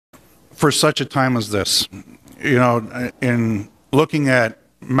for such a time as this. You know, in looking at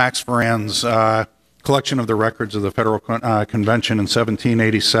Max Foran's collection of the records of the Federal Convention in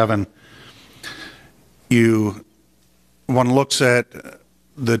 1787, one looks at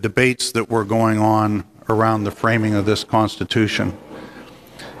the debates that were going on around the framing of this Constitution.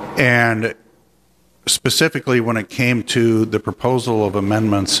 And specifically when it came to the proposal of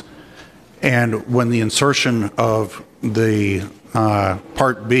amendments and when the insertion of the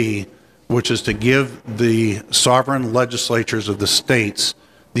Part B, which is to give the sovereign legislatures of the states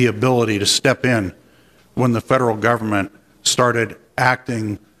the ability to step in when the federal government started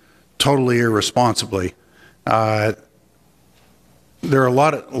acting totally irresponsibly. There are a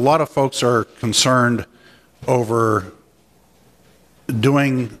lot of folks are concerned over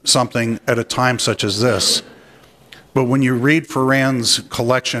doing something at a time such as this. But when you read Foran's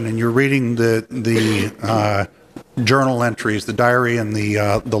collection and you're reading the journal entries, the diary, and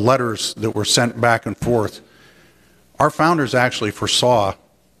the letters that were sent back and forth, our founders actually foresaw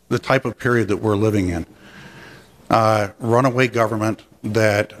the type of period that we're living in. Runaway government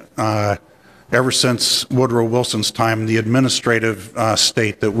that ever since Woodrow Wilson's time, the administrative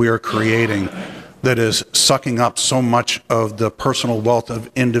state that we are creating that is sucking up so much of the personal wealth of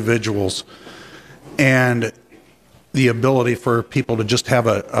individuals, and the ability for people to just have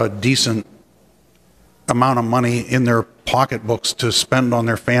a decent amount of money in their pocketbooks to spend on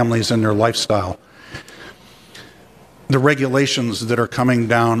their families and their lifestyle. The regulations that are coming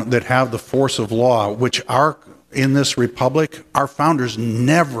down that have the force of law, which are in this republic, our founders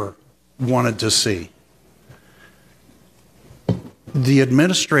never wanted to see. The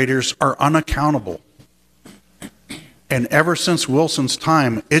administrators are unaccountable. And ever since Wilson's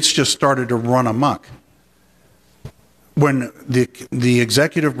time, it's just started to run amok. When the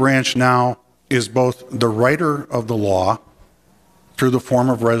executive branch now is both the writer of the law through the form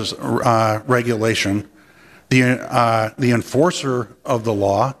of regulation, the enforcer of the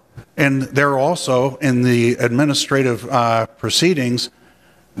law, and they're also in the administrative proceedings,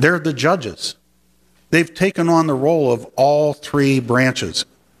 they're the judges. They've taken on the role of all three branches,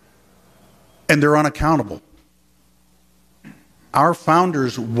 and they're unaccountable. Our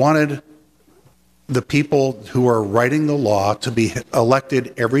founders wanted the people who are writing the law to be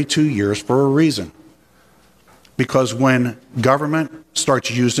elected every 2 years for a reason. Because when government starts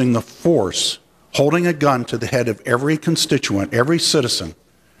using the force, holding a gun to the head of every constituent, every citizen,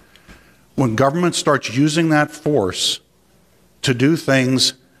 when government starts using that force to do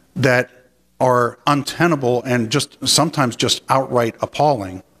things that are untenable and just sometimes just outright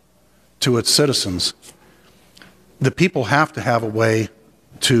appalling to its citizens, the people have to have a way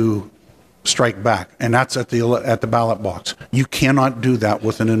to strike back, and that's at the ballot box. You cannot do that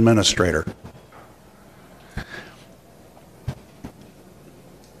with an administrator.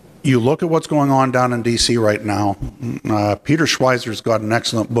 You look at what's going on down in D.C. right now. Peter Schweizer's got an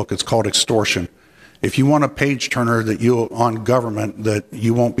excellent book. It's called Extortion. If you want a page turner on government that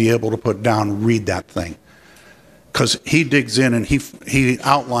you won't be able to put down, read that thing, because he digs in and he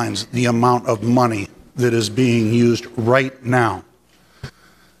outlines the amount of money that is being used right now.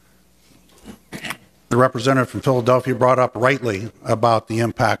 The representative from Philadelphia brought up rightly about the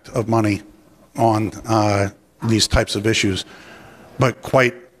impact of money on these types of issues. But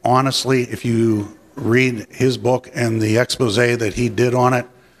quite honestly, if you read his book and the expose that he did on it,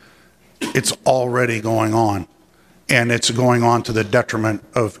 it's already going on. And it's going on to the detriment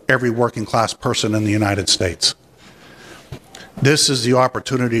of every working class person in the United States. This is the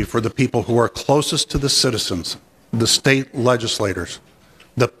opportunity for the people who are closest to the citizens, the state legislators,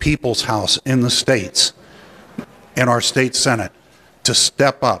 the people's house in the states, and our state senate to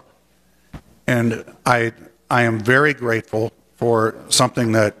step up. And I am very grateful for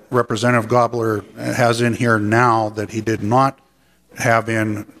something that Representative Gobler has in here now that he did not have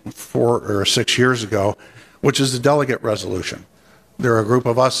in 4 or 6 years ago, which is the delegate resolution. There are a group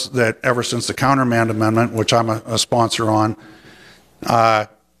of us that ever since the countermand amendment, which I'm a sponsor on,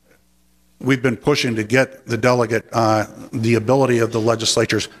 we've been pushing to get the delegate, the ability of the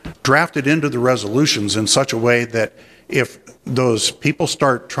legislatures drafted into the resolutions in such a way that if those people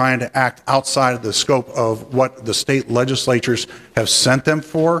start trying to act outside of the scope of what the state legislatures have sent them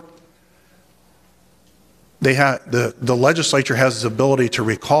for, the legislature has the ability to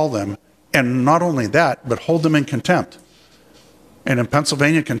recall them, and not only that, but hold them in contempt. And in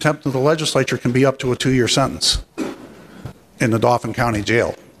Pennsylvania, contempt of the legislature can be up to a 2-year sentence in the Dauphin County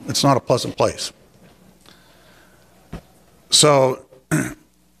Jail. It's not a pleasant place. So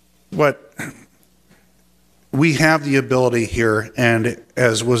what we have the ability here, and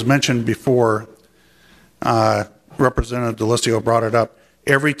as was mentioned before, Representative DeLisio brought it up,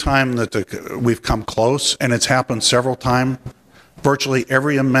 every time that we've come close, and it's happened several times, virtually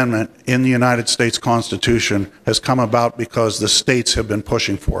every amendment in the United States Constitution has come about because the states have been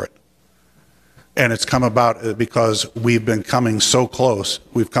pushing for it. And it's come about because we've been coming so close,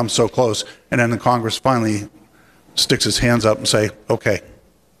 we've come so close, and then the Congress finally sticks its hands up and say, okay.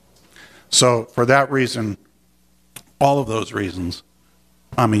 So for that reason, all of those reasons,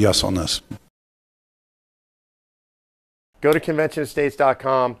 I'm a yes on this. Go to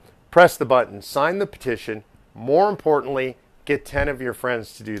conventionofstates.com, press the button, sign the petition. More importantly, get 10 of your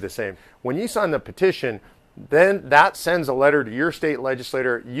friends to do the same. When you sign the petition, then that sends a letter to your state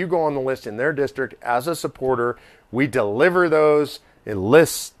legislator. You go on the list in their district as a supporter. We deliver those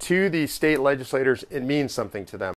lists to the state legislators. It means something to them.